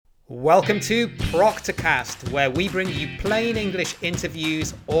Welcome to Proctorcast, where we bring you plain English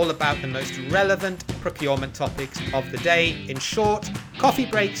interviews all about the most relevant procurement topics of the day in short, coffee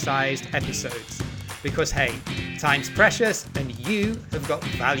break sized episodes. Because hey, time's precious and you have got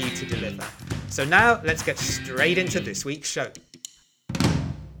value to deliver. So now let's get straight into this week's show.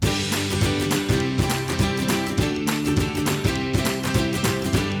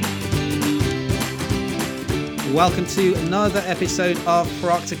 Welcome to another episode of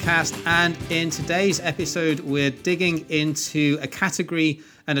Proctorcast, and in today's episode we're digging into a category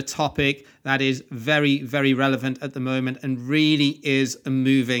and a topic that is very, very relevant at the moment and really is a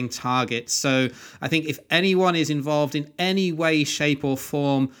moving target. So I think if anyone is involved in any way, shape or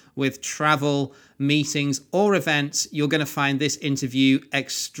form with travel, meetings or events, you're going to find this interview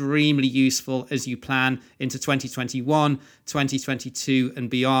extremely useful as you plan into 2021, 2022 and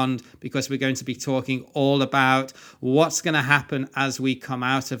beyond, because we're going to be talking all about what's going to happen as we come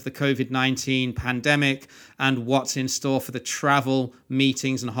out of the COVID-19 pandemic and what's in store for the travel,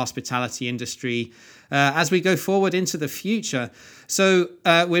 meetings and hospitality industry as we go forward into the future. So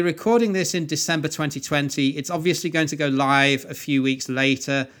we're recording this in December 2020. It's obviously going to go live a few weeks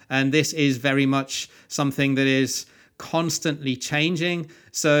later, and this is very much something that is constantly changing.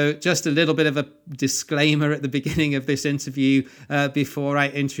 So just a little bit of a disclaimer at the beginning of this interview before I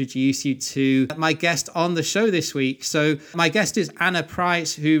introduce you to my guest on the show this week. So my guest is Anna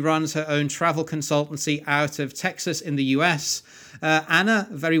Price, who runs her own travel consultancy out of Texas in the US. Anna,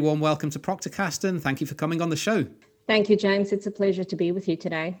 a very warm welcome to Proctorcast, and thank you for coming on the show. Thank you, James. It's a pleasure to be with you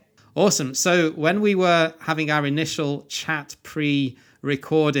today. Awesome. So when we were having our initial chat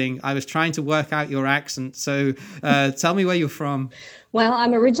pre-recording, I was trying to work out your accent. So tell me where you're from. Well,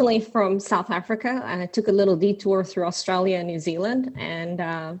 I'm originally from South Africa. I took a little detour through Australia and New Zealand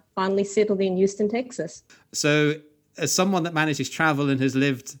and finally settled in Houston, Texas. So as someone that manages travel and has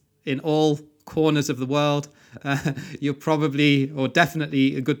lived in all corners of the world, you're probably or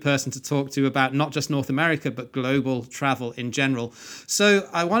definitely a good person to talk to about not just North America, but global travel in general. So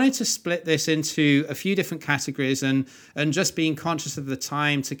I wanted to split this into a few different categories and just being conscious of the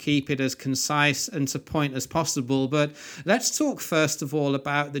time to keep it as concise and to point as possible. But let's talk first of all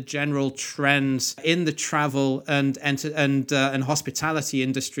about the general trends in the travel and hospitality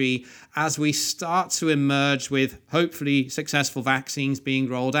industry as we start to emerge with hopefully successful vaccines being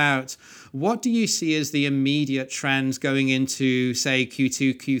rolled out. What do you see as the immediate trends going into, say,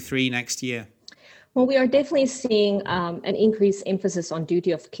 Q2, Q3 next year? Well, we are definitely seeing an increased emphasis on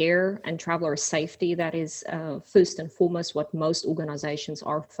duty of care and traveler safety. That is first and foremost what most organizations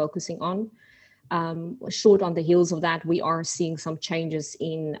are focusing on. Short on the heels of that, we are seeing some changes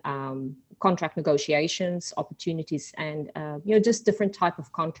in contract negotiations, opportunities, and just different type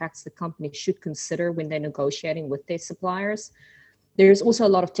of contracts the company should consider when they're negotiating with their suppliers. There's also a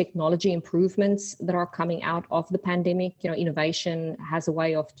lot of technology improvements that are coming out of the pandemic. Innovation has a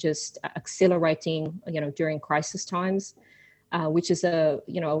way of just accelerating, during crisis times, which is a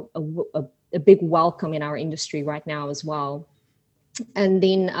big welcome in our industry right now as well. And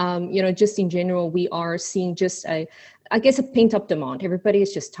then, just in general, we are seeing just a pent-up demand. Everybody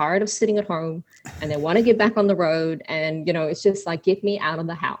is just tired of sitting at home and they want to get back on the road. And, it's just like, get me out of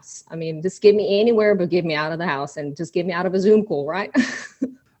the house. I mean, just get me anywhere, but get me out of the house and just get me out of a Zoom call, right?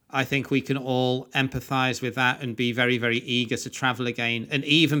 I think we can all empathize with that and be very, very eager to travel again. And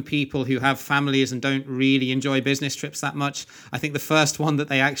even people who have families and don't really enjoy business trips that much, I think the first one that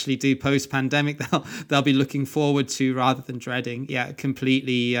they actually do post-pandemic, they'll be looking forward to rather than dreading. Yeah,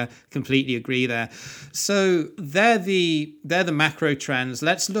 completely agree there. So they're the macro trends.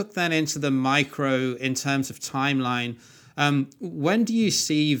 Let's look then into the micro in terms of timeline. When do you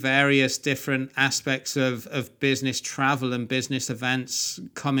see various different aspects of business travel and business events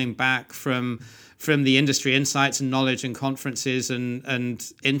coming back from the industry insights and knowledge and conferences and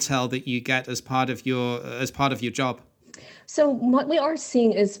intel that you get as part of your job? So what we are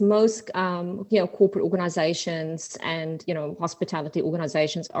seeing is most corporate organizations and hospitality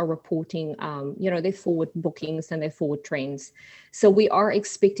organizations are reporting their forward bookings and their forward trends. So we are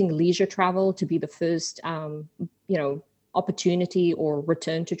expecting leisure travel to be the first opportunity or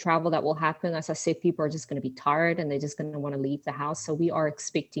return to travel that will happen. As I said, people are just going to be tired and they're just going to want to leave the house. So we are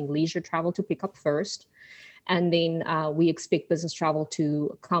expecting leisure travel to pick up first. And then we expect business travel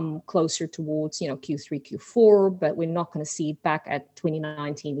to come closer towards, Q3, Q4, but we're not going to see it back at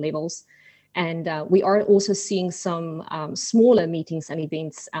 2019 levels. And we are also seeing some smaller meetings and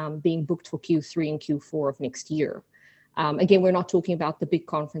events being booked for Q3 and Q4 of next year. Again, we're not talking about the big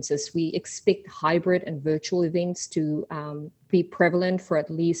conferences. We expect hybrid and virtual events to be prevalent for at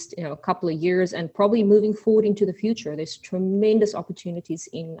least a couple of years, and probably moving forward into the future. There's tremendous opportunities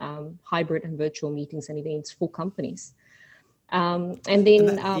in hybrid and virtual meetings and events for companies. Sorry,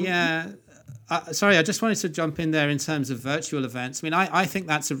 I just wanted to jump in there in terms of virtual events. I mean, I think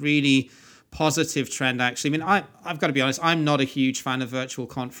that's a really positive trend, actually. I mean, I've got to be honest, I'm not a huge fan of virtual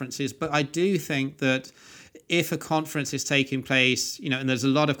conferences, but I do think that if a conference is taking place, and there's a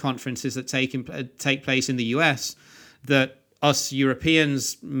lot of conferences that take place in the US that us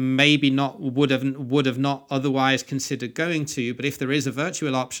Europeans maybe would have not otherwise considered going to, but if there is a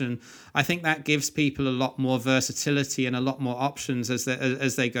virtual option, I think that gives people a lot more versatility and a lot more options as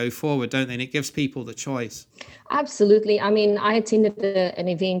they go forward, don't they? And it gives people the choice. Absolutely. I mean, I attended an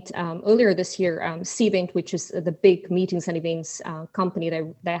event earlier this year, Cvent, which is the big meetings and events company.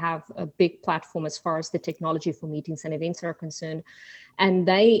 They have a big platform as far as the technology for meetings and events are concerned. And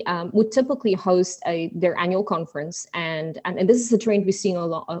they would typically host their annual conference. And this is a trend we're seeing a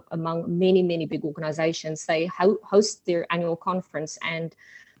lot among many, many big organizations. They host their annual conference, and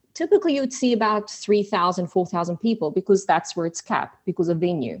typically you would see about 3,000, 4,000 people, because that's where it's capped because of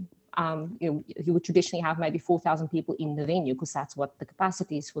venue. You would traditionally have maybe 4,000 people in the venue because that's what the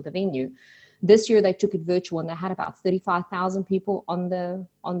capacity is for the venue. This year they took it virtual and they had about 35,000 people on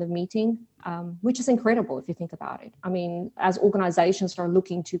the meeting, which is incredible if you think about it. I mean, as organizations are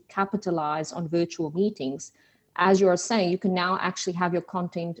looking to capitalize on virtual meetings, as you are saying, you can now actually have your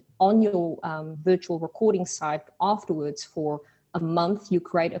content on your virtual recording site afterwards for a month. You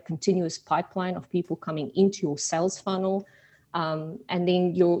create a continuous pipeline of people coming into your sales funnel. And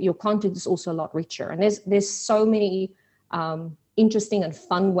then your content is also a lot richer. And there's so many interesting and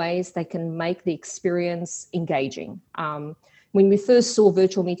fun ways they can make the experience engaging. When we first saw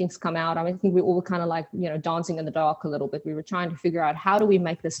virtual meetings come out, I think we all were kind of like, dancing in the dark a little bit. We were trying to figure out, how do we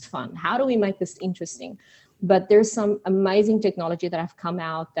make this fun? How do we make this interesting? But there's some amazing technology that have come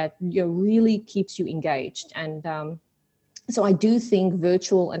out that really keeps you engaged. And so I do think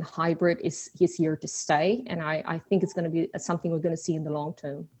virtual and hybrid is here to stay. And I think it's going to be something we're going to see in the long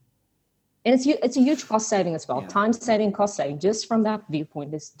term. And it's a huge cost saving as well. Yeah. Time saving, cost saving, just from that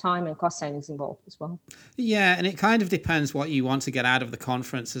viewpoint, there's time and cost savings involved as well. Yeah, and it kind of depends what you want to get out of the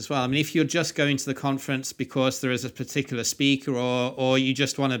conference as well. I mean, if you're just going to the conference because there is a particular speaker or you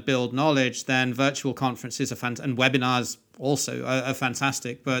just want to build knowledge, then virtual conferences are and webinars also are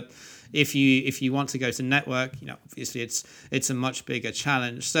fantastic. But if you want to go to network, obviously it's a much bigger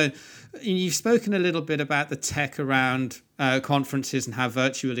challenge. So you've spoken a little bit about the tech around conferences and how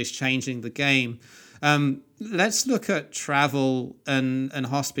virtual is changing the game. Let's look at travel and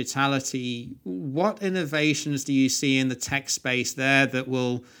hospitality. What innovations do you see in the tech space there that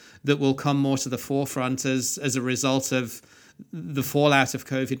will come more to the forefront as a result of the fallout of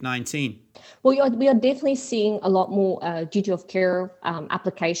COVID-19? Well, we are definitely seeing a lot more duty of care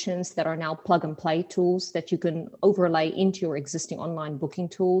applications that are now plug and play tools that you can overlay into your existing online booking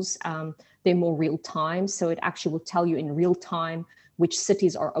tools. They're more real time, so it actually will tell you in real time which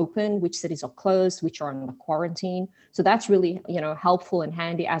cities are open, which cities are closed, which are under quarantine. So that's really helpful and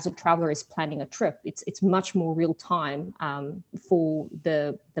handy as a traveler is planning a trip. It's much more real time for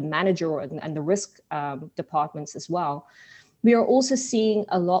the manager and the risk departments as well. We are also seeing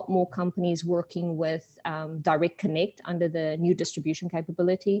a lot more companies working with Direct Connect under the new distribution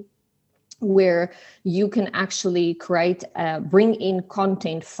capability, where you can actually bring in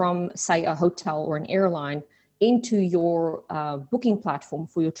content from, say, a hotel or an airline into your booking platform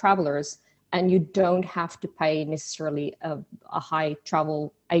for your travelers, and you don't have to pay necessarily a high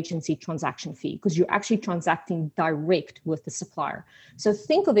travel agency transaction fee because you're actually transacting direct with the supplier. So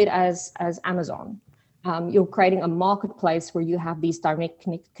think of it as Amazon. You're creating a marketplace where you have these direct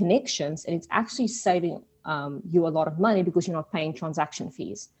connections, and it's actually saving you a lot of money because you're not paying transaction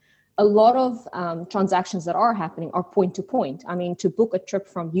fees. A lot of transactions that are happening are point to point. I mean, to book a trip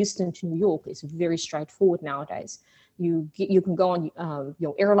from Houston to New York is very straightforward nowadays. You can go on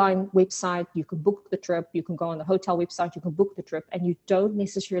your airline website, you can book the trip, you can go on the hotel website, you can book the trip, and you don't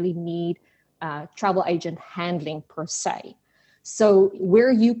necessarily need travel agent handling per se. So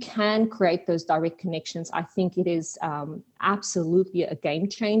where you can create those direct connections, I think it is absolutely a game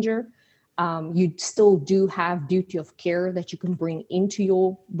changer. You still do have duty of care that you can bring into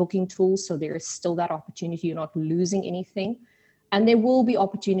your booking tools. So there is still that opportunity. You're not losing anything. And there will be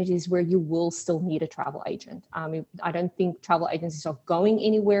opportunities where you will still need a travel agent. I don't think travel agencies are going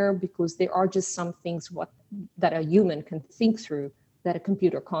anywhere because there are just some things that a human can think through that a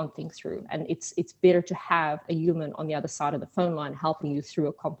computer can't think through. And it's better to have a human on the other side of the phone line helping you through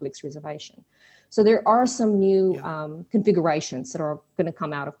a complex reservation. So there are some new configurations that are going to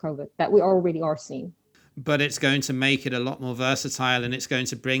come out of COVID that we already are seeing. But it's going to make it a lot more versatile, and it's going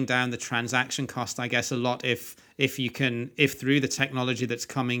to bring down the transaction cost, I guess, a lot if through the technology that's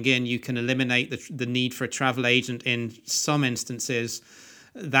coming in, you can eliminate the need for a travel agent in some instances.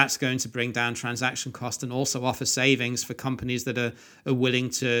 That's going to bring down transaction cost and also offer savings for companies that are willing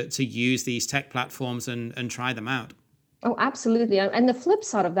to use these tech platforms and try them out. Oh, absolutely. And the flip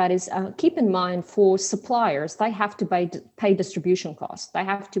side of that is keep in mind for suppliers, they have to pay distribution costs. They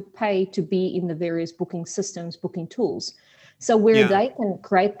have to pay to be in the various booking systems, booking tools. So where they can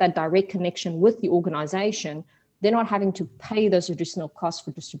create that direct connection with the organization, they're not having to pay those additional costs for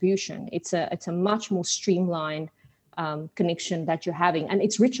distribution. It's a much more streamlined connection that you're having, and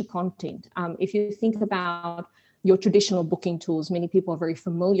it's richer content. If you think about your traditional booking tools, many people are very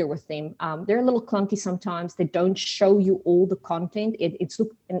familiar with them. They're a little clunky sometimes. They don't show you all the content.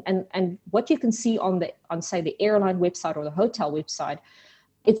 And what you can see on say the airline website or the hotel website,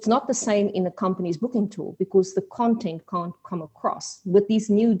 it's not the same in the company's booking tool because the content can't come across. With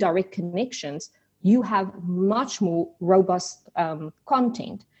these new direct connections, you have much more robust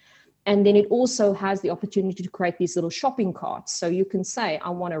content. And then it also has the opportunity to create these little shopping carts. So you can say,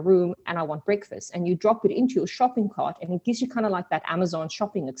 I want a room and I want breakfast. And you drop it into your shopping cart and it gives you kind of like that Amazon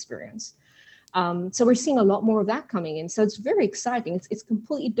shopping experience. So we're seeing a lot more of that coming in. So it's very exciting. It's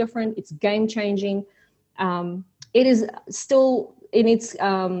completely different. It's game changing. It is still in its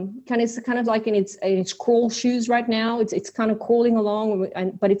kind of like in its crawl shoes right now. It's kind of crawling along,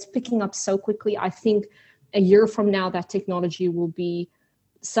 but it's picking up so quickly. I think a year from now, that technology will be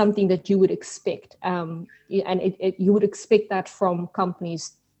something that you would expect, and you would expect that from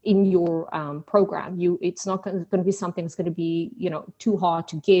companies in your program. It's not going to be something that's going to be too hard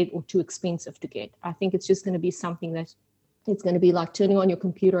to get or too expensive to get. I think it's just going to be something that it's going to be like turning on your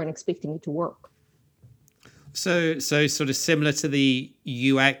computer and expecting it to work. So sort of similar to the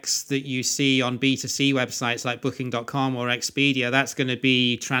UX that you see on B2C websites like Booking.com or Expedia, that's going to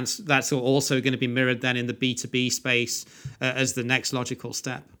be that's also going to be mirrored then in the B2B space as the next logical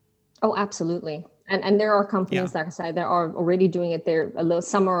step. Oh, absolutely. And there are companies, like I say, that are already doing it.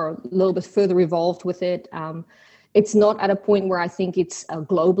 Some are a little bit further evolved with it. It's not at a point where I think it's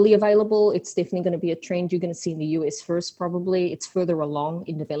globally available. It's definitely going to be a trend you're going to see in the US first, probably. It's further along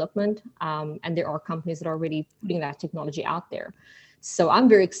in development. And there are companies that are already putting that technology out there. So I'm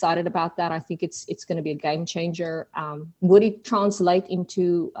very excited about that. I think it's going to be a game changer. Would it translate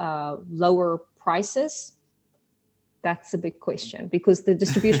into lower prices? That's a big question because the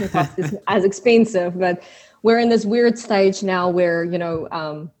distribution cost is as expensive. But we're in this weird stage now where,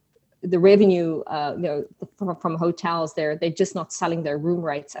 the revenue, from hotels, they're just not selling their room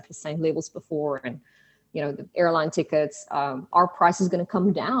rates at the same levels before, and the airline tickets. Our price is going to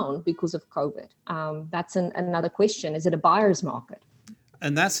come down because of COVID. That's another question. Is it a buyer's market?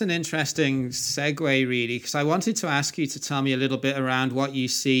 And that's an interesting segue, really, because I wanted to ask you to tell me a little bit around what you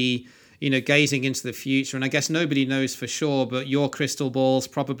see, gazing into the future. And I guess nobody knows for sure, but your crystal ball is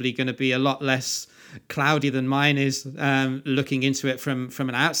probably going to be a lot less cloudy than mine is, looking into it from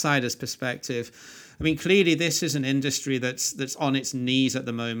an outsider's perspective. I mean, clearly this is an industry that's on its knees at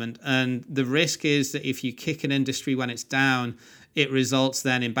the moment, and the risk is that if you kick an industry when it's down, it results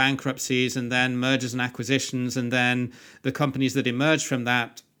then in bankruptcies and then mergers and acquisitions, and then the companies that emerge from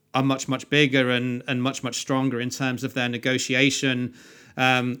that are much, much bigger and much, much stronger in terms of their negotiation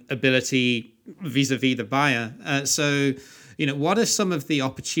ability vis-a-vis the buyer. So what are some of the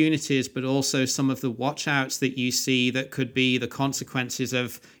opportunities, but also some of the watch outs that you see that could be the consequences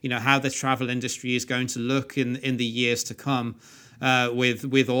of, how the travel industry is going to look in the years to come,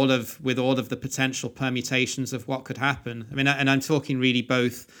 with all of the potential permutations of what could happen? I mean, and I'm talking really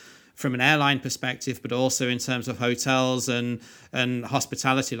both from an airline perspective, but also in terms of hotels and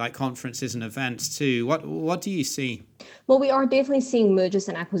hospitality, like conferences and events too. What do you see? Well, we are definitely seeing mergers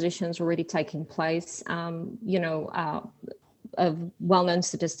and acquisitions already taking place. A well-known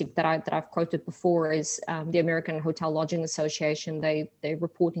statistic that I've quoted before is the American Hotel Lodging Association. They're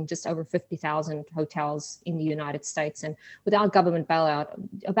reporting just over 50,000 hotels in the United States, and without government bailout,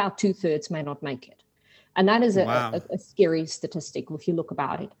 about 2/3 may not make it. And that is a scary statistic if you look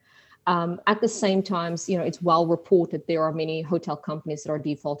about it. At the same time, it's well reported there are many hotel companies that are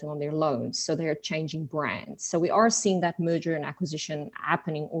defaulting on their loans, so they're changing brands. So we are seeing that merger and acquisition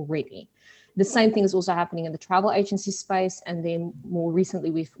happening already. The same thing is also happening in the travel agency space, and then more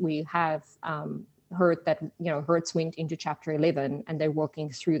recently we have heard that Hertz went into Chapter 11, and they're working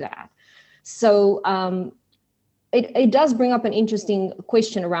through that. So It does bring up an interesting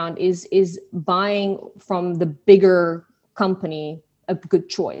question around is buying from the bigger company a good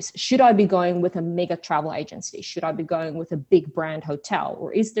choice? Should I be going with a mega travel agency? Should I be going with a big brand hotel?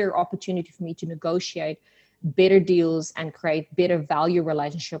 Or is there opportunity for me to negotiate better deals and create better value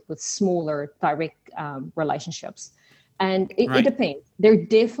relationship with smaller direct relationships? And it depends. There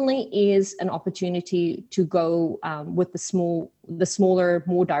definitely is an opportunity to go with the smaller,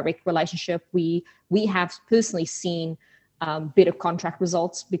 more direct relationship. We have personally seen better contract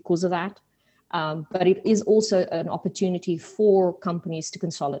results because of that. But it is also an opportunity for companies to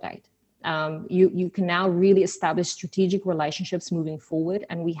consolidate. You can now really establish strategic relationships moving forward.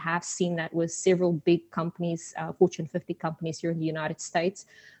 And we have seen that with several big companies, Fortune 50 companies here in the United States,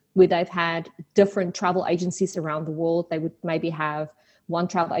 where they've had different travel agencies around the world. They would maybe have one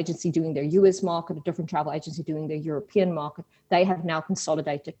travel agency doing their US market, a different travel agency doing their European market. They have now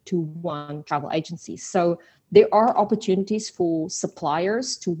consolidated to one travel agency. So there are opportunities for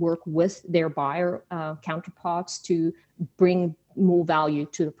suppliers to work with their buyer counterparts to bring more value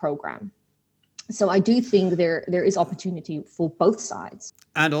to the program. So I do think there is opportunity for both sides.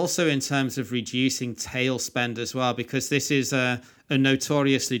 And also in terms of reducing tail spend as well, because this is a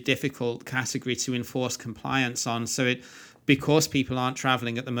notoriously difficult category to enforce compliance on. So because people aren't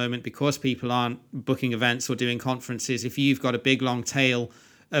traveling at the moment, because people aren't booking events or doing conferences, if you've got a big long tail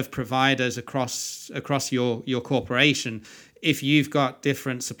of providers across your corporation, if you've got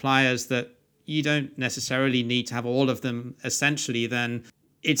different suppliers that you don't necessarily need to have all of them essentially, then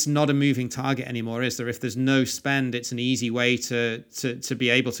it's not a moving target anymore, is there? If there's no spend, it's an easy way to be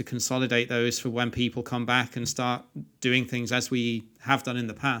able to consolidate those for when people come back and start doing things as we have done in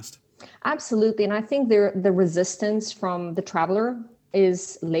the past. Absolutely. And I think the resistance from the traveler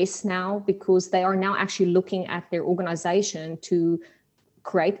is less now, because they are now actually looking at their organization to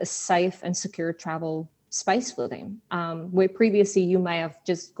create a safe and secure travel space for them. Where previously you may have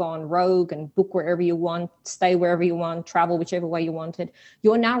just gone rogue and book wherever you want, stay wherever you want, travel whichever way you wanted.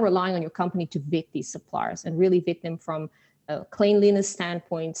 You're now relying on your company to vet these suppliers and really vet them from a cleanliness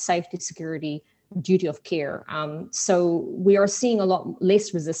standpoint, safety, security, duty of care. So we are seeing a lot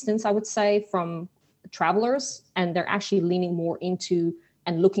less resistance, I would say, from travelers, and they're actually leaning more into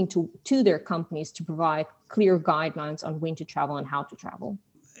and looking to their companies to provide clear guidelines on when to travel and how to travel.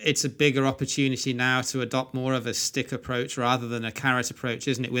 It's a bigger opportunity now to adopt more of a stick approach rather than a carrot approach,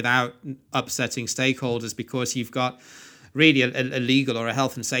 isn't it? Without upsetting stakeholders, because you've got really a legal or a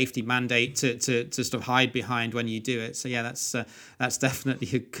health and safety mandate to sort of hide behind when you do it. So yeah, that's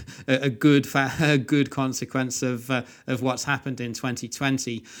definitely a good consequence of what's happened in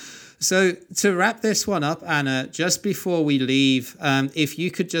 2020. So to wrap this one up, Anna, just before we leave, if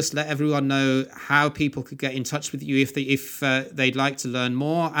you could just let everyone know how people could get in touch with you if they'd like to learn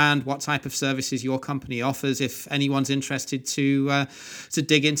more, and what type of services your company offers, if anyone's interested to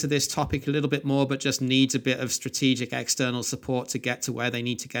dig into this topic a little bit more, but just needs a bit of strategic external support to get to where they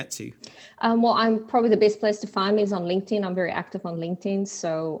need to get to. Well, I'm probably the best place to find me is on LinkedIn. I'm very active on LinkedIn,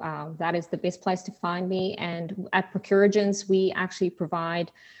 so that is the best place to find me. And at Procuragens, we actually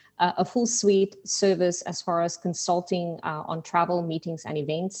provide a full suite service as far as consulting on travel, meetings, and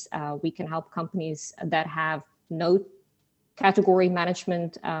events. We can help companies that have no category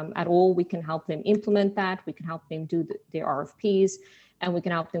management at all. We can help them implement that. We can help them do their RFPs, and we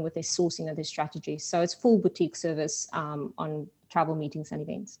can help them with their sourcing and their strategy. So it's full boutique service on travel, meetings, and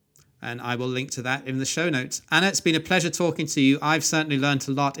events. And I will link to that in the show notes. Anna, it's been a pleasure talking to you. I've certainly learned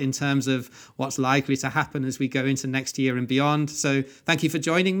a lot in terms of what's likely to happen as we go into next year and beyond. So thank you for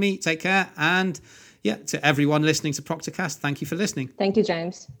joining me. Take care. And yeah, to everyone listening to ProctorCast, thank you for listening. Thank you,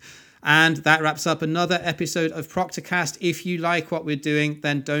 James. And that wraps up another episode of ProctorCast. If you like what we're doing,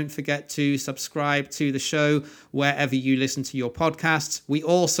 then don't forget to subscribe to the show wherever you listen to your podcasts. We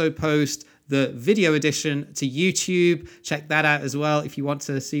also post the video edition to YouTube. Check that out as well if you want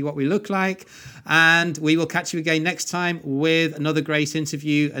to see what we look like. And we will catch you again next time with another great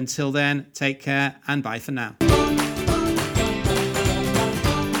interview. Until then, take care and bye for now.